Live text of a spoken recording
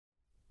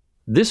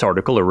This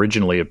article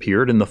originally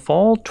appeared in the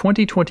fall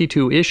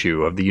 2022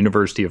 issue of the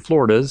University of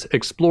Florida's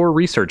Explore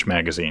Research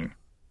magazine.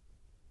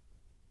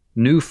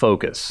 New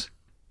focus.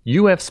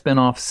 UF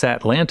spinoff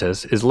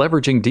Satlantis is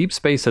leveraging deep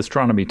space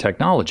astronomy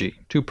technology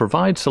to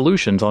provide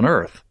solutions on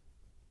Earth.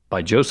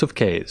 By Joseph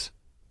Kays.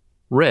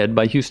 Read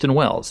by Houston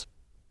Wells.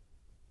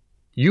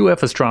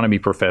 UF astronomy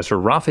professor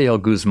Rafael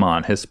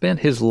Guzman has spent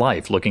his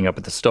life looking up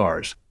at the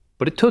stars,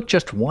 but it took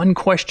just one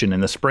question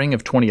in the spring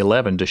of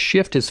 2011 to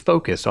shift his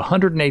focus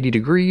 180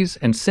 degrees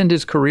and send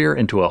his career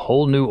into a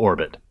whole new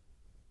orbit.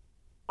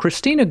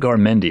 Cristina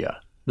Garmendia,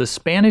 the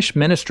Spanish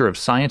Minister of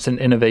Science and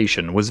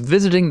Innovation, was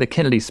visiting the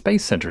Kennedy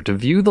Space Center to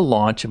view the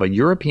launch of a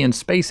European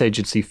Space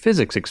Agency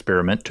physics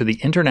experiment to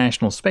the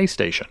International Space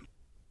Station.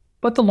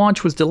 But the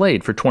launch was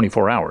delayed for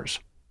 24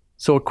 hours,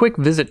 so a quick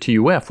visit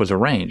to UF was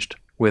arranged,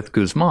 with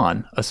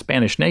Guzman, a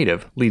Spanish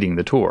native, leading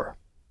the tour.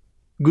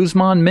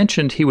 Guzman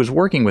mentioned he was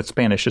working with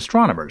Spanish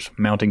astronomers,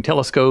 mounting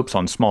telescopes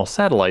on small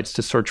satellites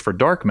to search for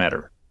dark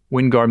matter,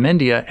 when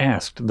Garmendia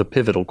asked the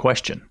pivotal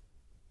question.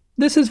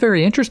 "This is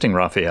very interesting,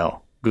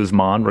 Rafael,"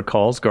 Guzman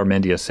recalls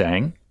Garmendia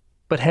saying,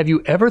 "but have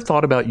you ever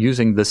thought about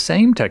using the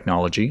same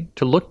technology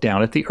to look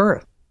down at the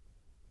Earth?"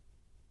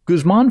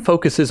 Guzman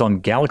focuses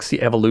on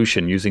galaxy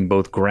evolution using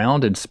both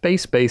ground and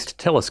space-based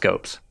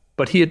telescopes,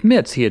 but he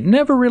admits he had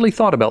never really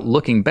thought about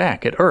looking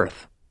back at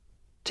Earth.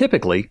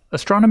 Typically,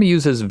 astronomy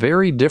uses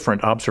very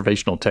different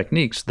observational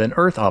techniques than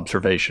Earth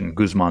observation,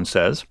 Guzman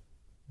says,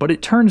 but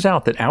it turns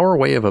out that our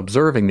way of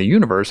observing the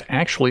universe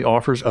actually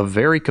offers a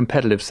very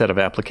competitive set of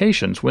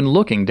applications when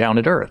looking down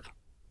at Earth.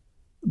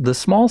 The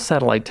small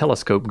satellite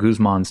telescope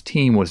Guzman's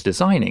team was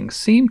designing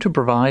seemed to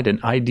provide an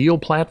ideal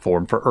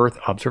platform for Earth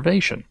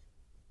observation.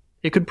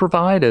 It could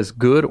provide as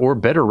good or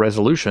better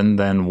resolution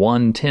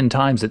than 10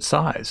 times its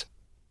size,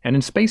 and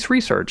in space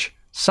research,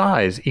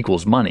 size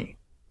equals money.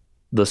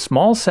 The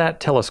SmallSat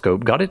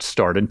telescope got its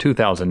start in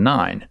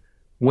 2009,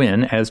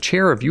 when, as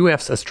chair of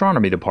UF's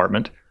astronomy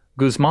department,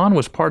 Guzman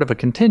was part of a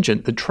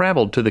contingent that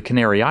traveled to the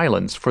Canary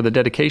Islands for the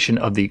dedication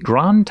of the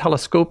Gran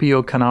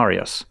Telescopio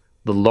Canarias,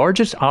 the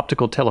largest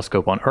optical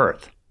telescope on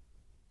Earth.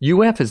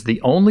 UF is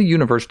the only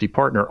university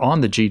partner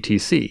on the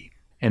GTC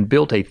and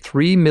built a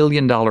 $3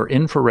 million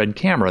infrared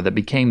camera that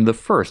became the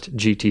first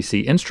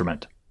GTC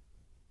instrument.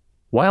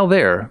 While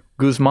there,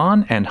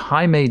 Guzman and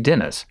Jaime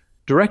Dennis,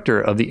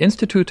 director of the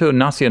Instituto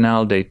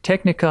Nacional de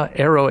Técnica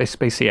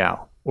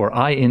Aeroespacial, or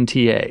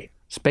INTA,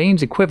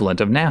 Spain's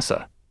equivalent of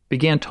NASA,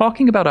 began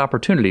talking about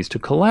opportunities to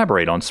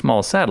collaborate on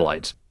small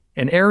satellites,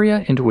 an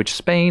area into which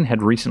Spain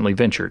had recently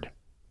ventured.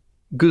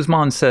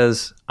 Guzman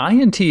says,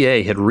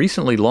 INTA had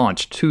recently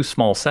launched 2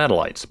 small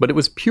satellites, but it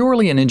was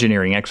purely an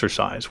engineering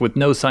exercise with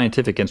no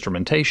scientific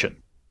instrumentation.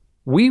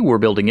 We were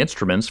building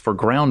instruments for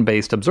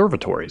ground-based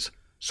observatories,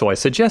 so I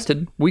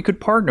suggested we could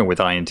partner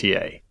with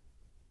INTA.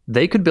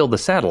 They could build the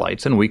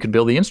satellites and we could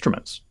build the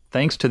instruments,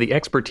 thanks to the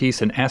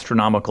expertise in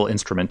astronomical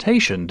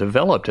instrumentation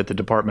developed at the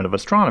Department of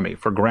Astronomy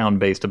for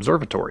ground-based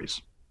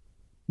observatories.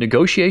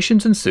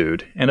 Negotiations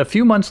ensued, and a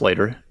few months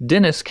later,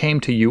 Dennis came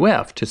to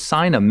UF to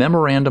sign a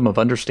memorandum of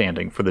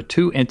understanding for the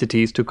 2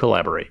 entities to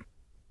collaborate.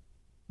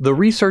 The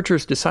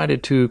researchers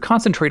decided to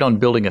concentrate on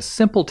building a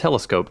simple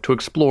telescope to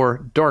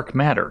explore dark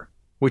matter,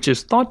 which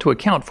is thought to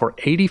account for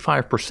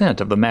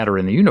 85% of the matter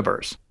in the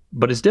universe,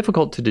 but is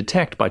difficult to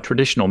detect by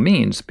traditional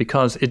means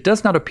because it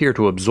does not appear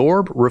to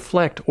absorb,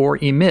 reflect, or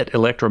emit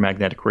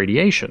electromagnetic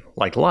radiation,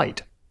 like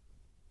light.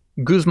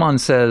 Guzman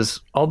says,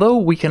 although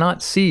we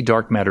cannot see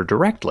dark matter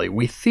directly,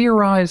 we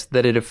theorize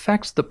that it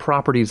affects the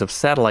properties of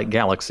satellite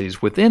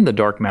galaxies within the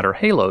dark matter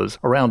halos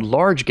around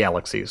large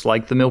galaxies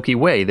like the Milky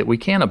Way that we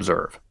can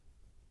observe.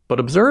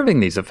 But observing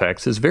these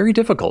effects is very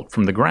difficult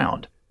from the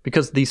ground,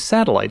 because these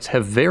satellites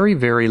have very,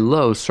 very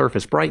low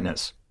surface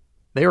brightness.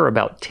 They are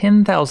about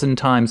 10,000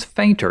 times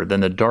fainter than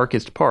the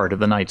darkest part of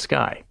the night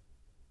sky.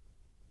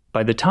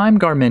 By the time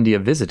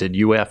Garmendia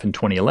visited UF in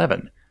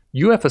 2011,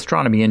 UF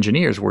astronomy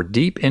engineers were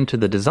deep into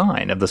the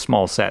design of the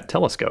SmallSat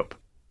telescope.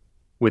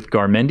 With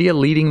Garmendia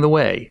leading the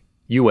way,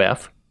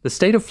 UF, the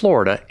state of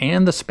Florida,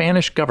 and the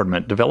Spanish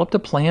government developed a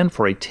plan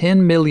for a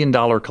 $10 million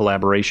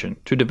collaboration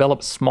to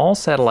develop small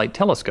satellite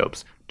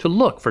telescopes to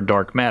look for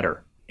dark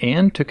matter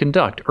and to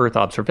conduct Earth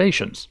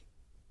observations.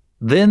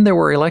 Then there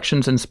were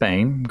elections in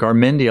Spain,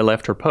 Garmendia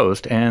left her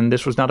post, and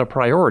this was not a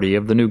priority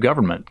of the new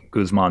government,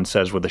 Guzman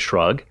says with a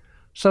shrug,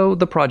 so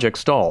the project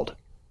stalled.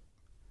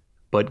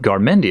 But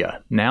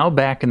Garmendia, now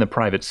back in the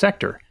private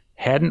sector,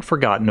 hadn't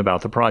forgotten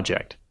about the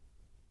project.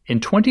 In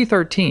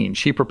 2013,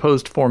 she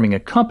proposed forming a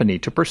company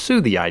to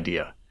pursue the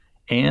idea,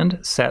 and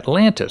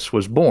Satlantis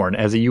was born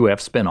as a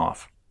UF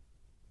spinoff.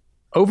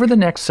 Over the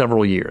next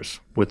several years,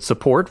 with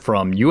support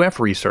from UF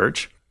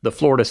Research, the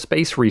Florida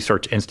Space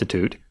Research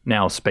Institute,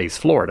 now Space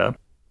Florida,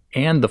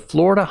 and the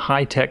Florida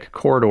High-Tech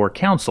Corridor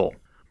Council,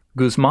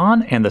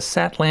 Guzman and the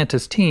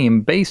Satlantis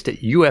team based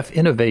at UF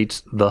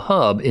Innovate's The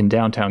Hub in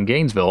downtown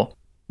Gainesville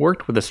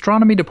worked with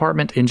astronomy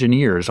department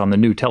engineers on the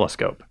new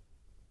telescope.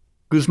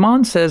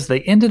 Guzman says they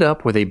ended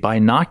up with a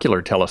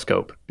binocular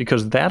telescope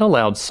because that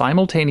allowed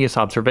simultaneous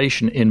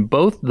observation in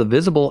both the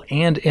visible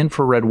and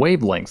infrared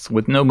wavelengths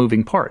with no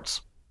moving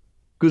parts.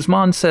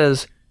 Guzman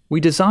says, "We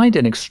designed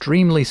an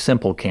extremely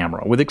simple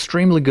camera with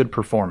extremely good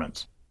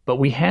performance, but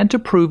we had to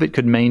prove it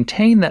could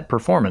maintain that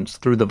performance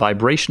through the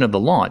vibration of the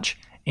launch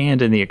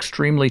and in the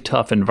extremely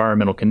tough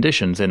environmental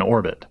conditions in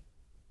orbit."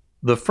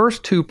 The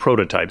first two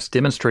prototypes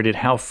demonstrated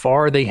how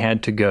far they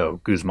had to go,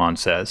 Guzman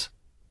says.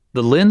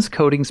 The lens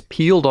coatings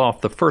peeled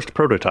off the first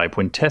prototype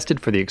when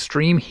tested for the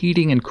extreme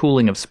heating and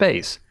cooling of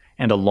space,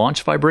 and a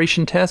launch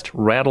vibration test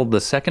rattled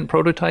the second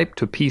prototype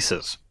to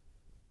pieces.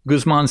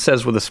 Guzman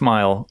says with a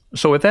smile,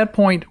 "So at that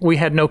point, we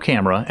had no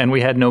camera and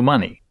we had no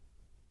money.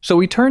 So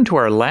we turned to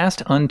our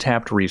last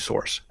untapped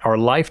resource, our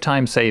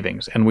lifetime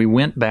savings, and we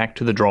went back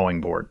to the drawing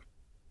board."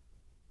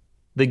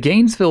 The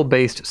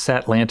Gainesville-based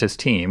Satlantis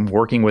team,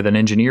 working with an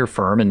engineer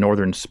firm in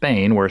northern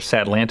Spain where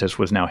Satlantis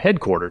was now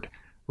headquartered,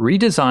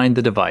 redesigned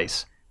the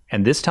device,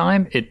 and this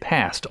time it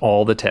passed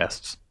all the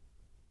tests.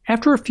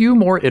 After a few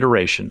more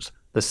iterations,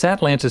 the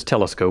Satlantis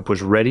telescope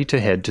was ready to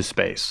head to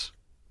space.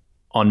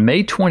 On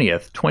May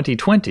 20th,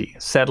 2020,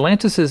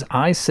 Satlantis'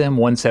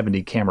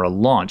 ISIM-170 camera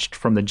launched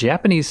from the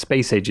Japanese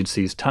Space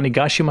Agency's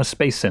Tanegashima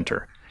Space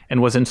Center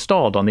and was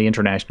installed on the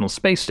International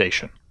Space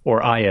Station,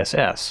 or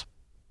ISS.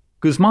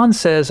 Guzman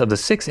says of the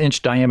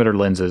 6-inch diameter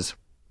lenses,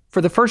 "For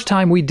the first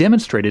time we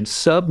demonstrated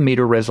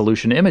sub-meter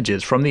resolution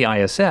images from the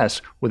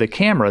ISS with a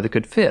camera that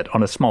could fit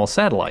on a small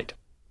satellite.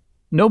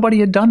 Nobody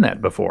had done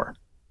that before."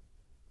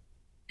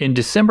 In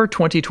December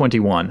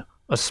 2021,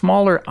 a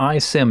smaller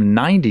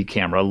ISIM-90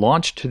 camera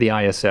launched to the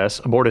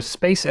ISS aboard a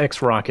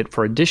SpaceX rocket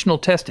for additional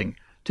testing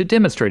to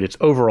demonstrate its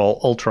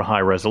overall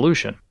ultra-high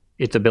resolution,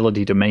 its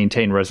ability to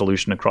maintain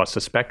resolution across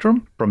the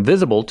spectrum, from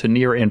visible to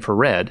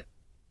near-infrared,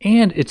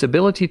 and its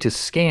ability to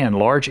scan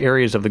large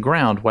areas of the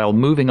ground while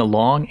moving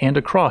along and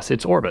across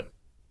its orbit.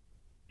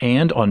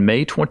 And on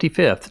May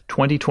 25,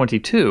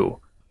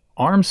 2022,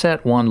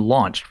 ARMSAT-1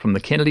 launched from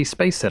the Kennedy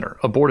Space Center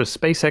aboard a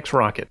SpaceX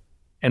rocket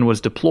and was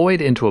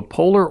deployed into a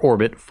polar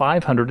orbit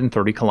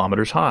 530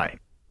 kilometers high.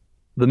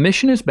 The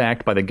mission is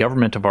backed by the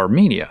government of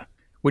Armenia,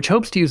 which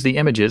hopes to use the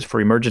images for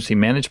emergency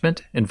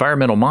management,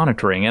 environmental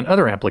monitoring, and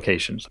other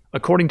applications,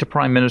 according to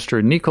Prime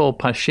Minister Nikol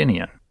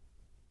Pashinyan.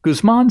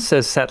 Guzman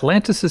says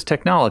Satlantis'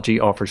 technology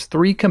offers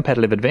 3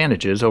 competitive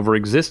advantages over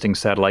existing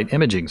satellite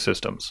imaging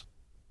systems.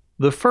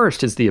 The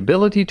first is the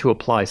ability to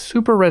apply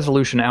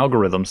super-resolution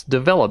algorithms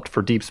developed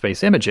for deep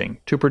space imaging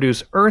to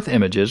produce Earth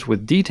images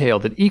with detail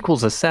that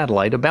equals a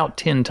satellite about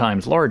 10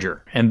 times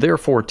larger, and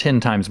therefore 10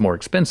 times more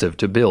expensive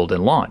to build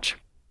and launch.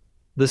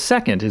 The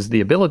second is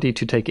the ability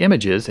to take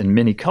images in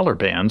many color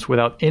bands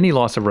without any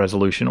loss of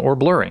resolution or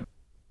blurring.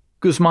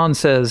 Guzman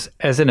says,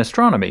 "As in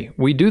astronomy,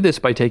 we do this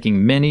by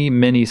taking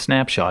many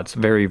snapshots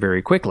very, very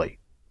quickly.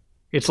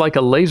 It's like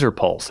a laser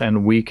pulse,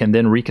 and we can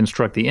then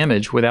reconstruct the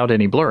image without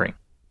any blurring."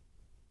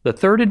 The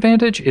third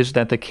advantage is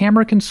that the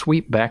camera can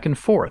sweep back and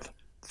forth,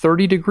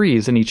 30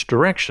 degrees in each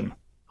direction,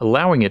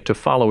 allowing it to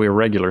follow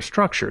irregular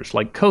structures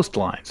like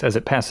coastlines as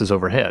it passes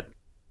overhead.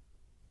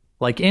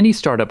 Like any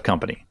startup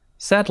company,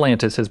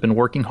 Satlantis has been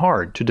working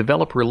hard to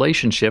develop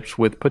relationships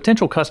with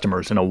potential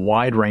customers in a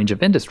wide range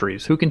of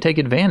industries who can take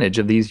advantage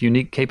of these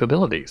unique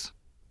capabilities.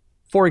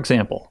 For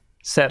example,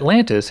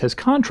 Satlantis has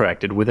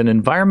contracted with an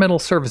environmental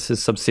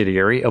services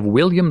subsidiary of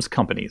Williams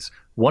Companies,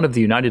 one of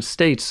the United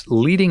States'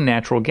 leading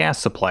natural gas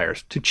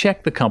suppliers, to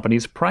check the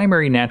company's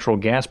primary natural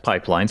gas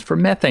pipelines for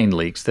methane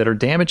leaks that are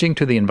damaging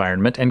to the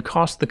environment and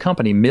cost the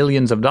company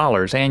millions of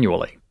dollars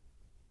annually.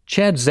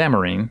 Chad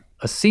Zamorin,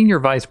 a senior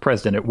vice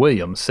president at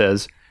Williams,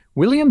 says,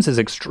 "Williams is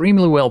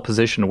extremely well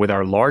positioned with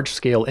our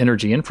large-scale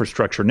energy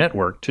infrastructure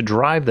network to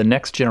drive the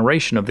next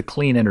generation of the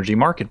clean energy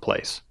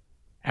marketplace.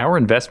 Our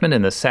investment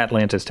in the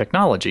Satlantis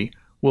technology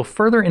will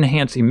further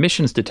enhance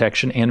emissions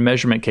detection and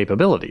measurement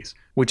capabilities,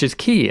 which is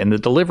key in the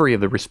delivery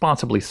of the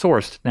responsibly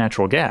sourced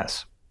natural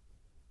gas."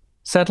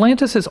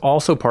 Satlantis is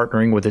also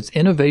partnering with its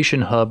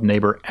innovation hub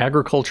neighbor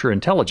Agriculture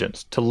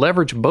Intelligence to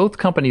leverage both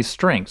companies'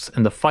 strengths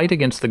in the fight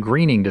against the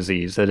greening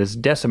disease that is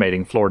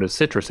decimating Florida's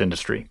citrus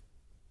industry.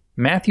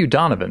 Matthew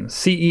Donovan,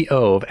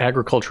 CEO of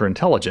Agriculture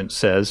Intelligence,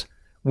 says,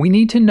 "We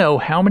need to know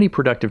how many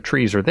productive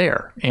trees are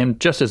there, and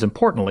just as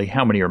importantly,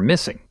 how many are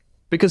missing.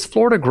 Because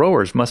Florida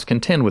growers must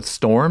contend with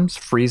storms,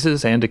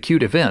 freezes, and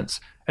acute events,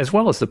 as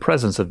well as the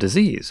presence of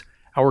disease.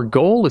 Our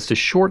goal is to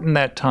shorten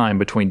that time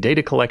between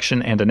data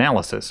collection and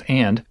analysis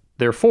and,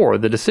 therefore,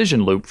 the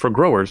decision loop for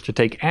growers to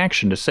take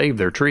action to save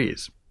their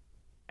trees."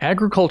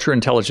 Agriculture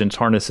Intelligence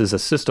harnesses a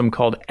system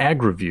called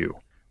AgriView,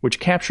 which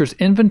captures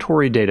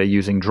inventory data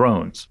using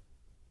drones.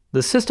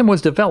 The system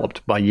was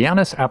developed by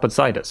Yanis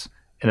Apatsidis,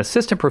 an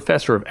assistant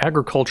professor of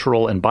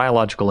agricultural and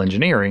biological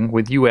engineering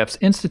with UF's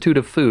Institute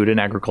of Food and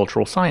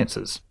Agricultural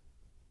Sciences.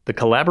 The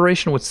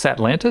collaboration with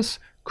Satlantis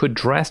could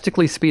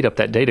drastically speed up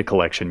that data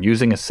collection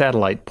using a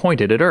satellite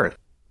pointed at Earth.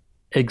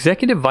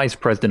 Executive Vice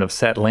President of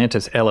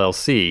Satlantis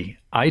LLC,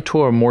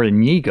 Aitor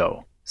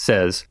Morinigo,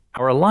 says,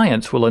 "Our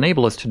alliance will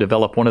enable us to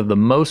develop one of the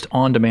most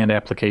on-demand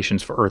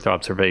applications for Earth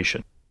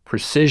observation,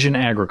 precision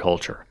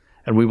agriculture,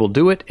 and we will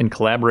do it in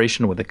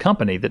collaboration with a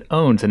company that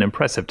owns an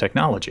impressive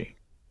technology.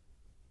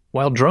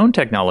 While drone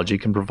technology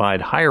can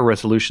provide higher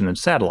resolution than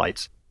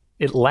satellites,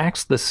 it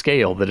lacks the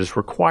scale that is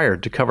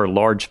required to cover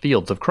large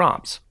fields of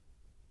crops.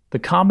 The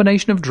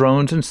combination of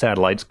drones and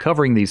satellites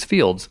covering these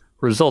fields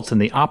results in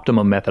the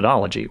optimum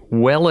methodology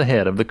well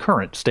ahead of the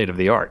current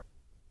state-of-the-art.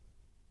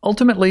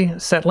 Ultimately,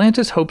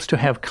 Satlantis hopes to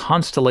have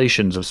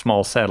constellations of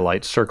small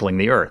satellites circling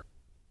the Earth,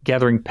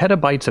 gathering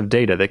petabytes of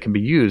data that can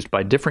be used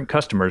by different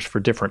customers for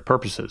different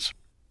purposes.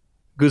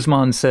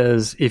 Guzman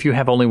says if you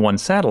have only one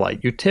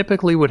satellite, you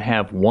typically would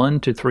have 1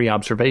 to 3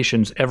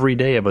 observations every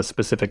day of a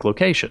specific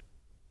location.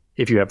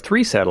 If you have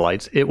 3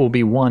 satellites, it will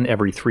be one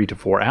every 3 to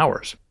 4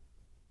 hours.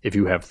 If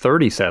you have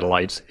 30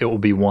 satellites, it will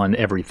be one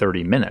every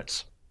 30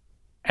 minutes.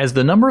 As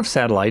the number of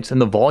satellites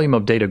and the volume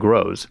of data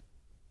grows,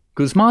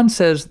 Guzman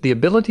says the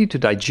ability to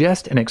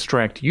digest and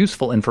extract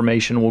useful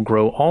information will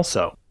grow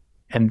also,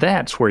 and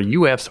that's where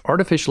UF's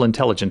artificial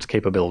intelligence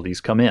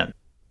capabilities come in.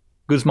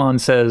 Guzman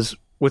says,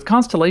 with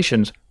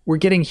constellations, we're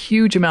getting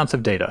huge amounts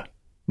of data,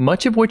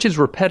 much of which is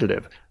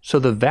repetitive, so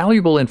the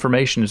valuable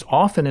information is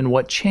often in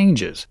what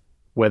changes,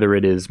 whether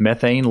it is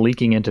methane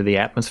leaking into the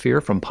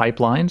atmosphere from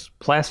pipelines,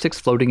 plastics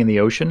floating in the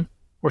ocean,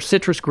 or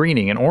citrus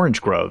greening in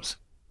orange groves.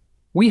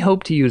 We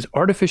hope to use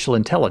artificial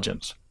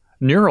intelligence,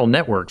 neural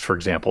networks for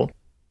example,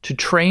 to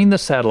train the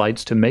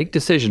satellites to make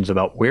decisions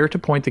about where to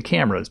point the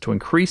cameras to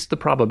increase the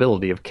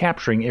probability of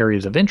capturing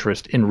areas of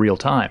interest in real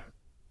time.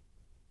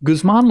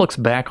 Guzman looks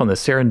back on the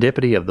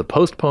serendipity of the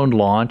postponed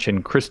launch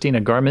and Cristina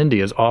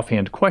Garmendia's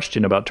offhand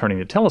question about turning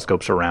the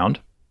telescopes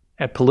around,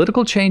 at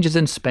political changes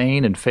in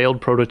Spain and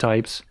failed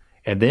prototypes,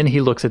 and then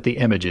he looks at the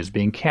images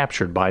being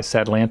captured by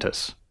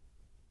Satlantis.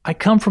 I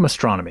come from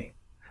astronomy.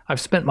 I've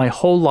spent my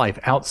whole life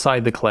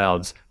outside the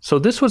clouds, so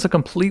this was a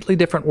completely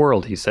different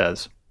world, he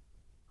says.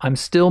 I'm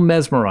still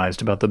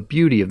mesmerized about the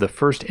beauty of the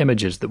first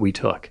images that we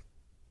took.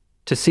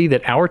 To see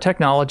that our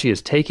technology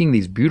is taking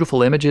these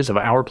beautiful images of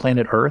our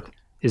planet Earth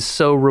is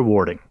so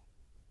rewarding.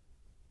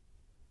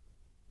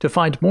 To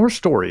find more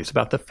stories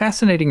about the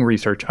fascinating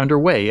research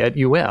underway at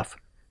UF,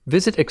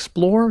 visit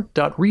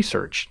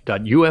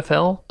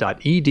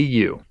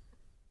explore.research.ufl.edu.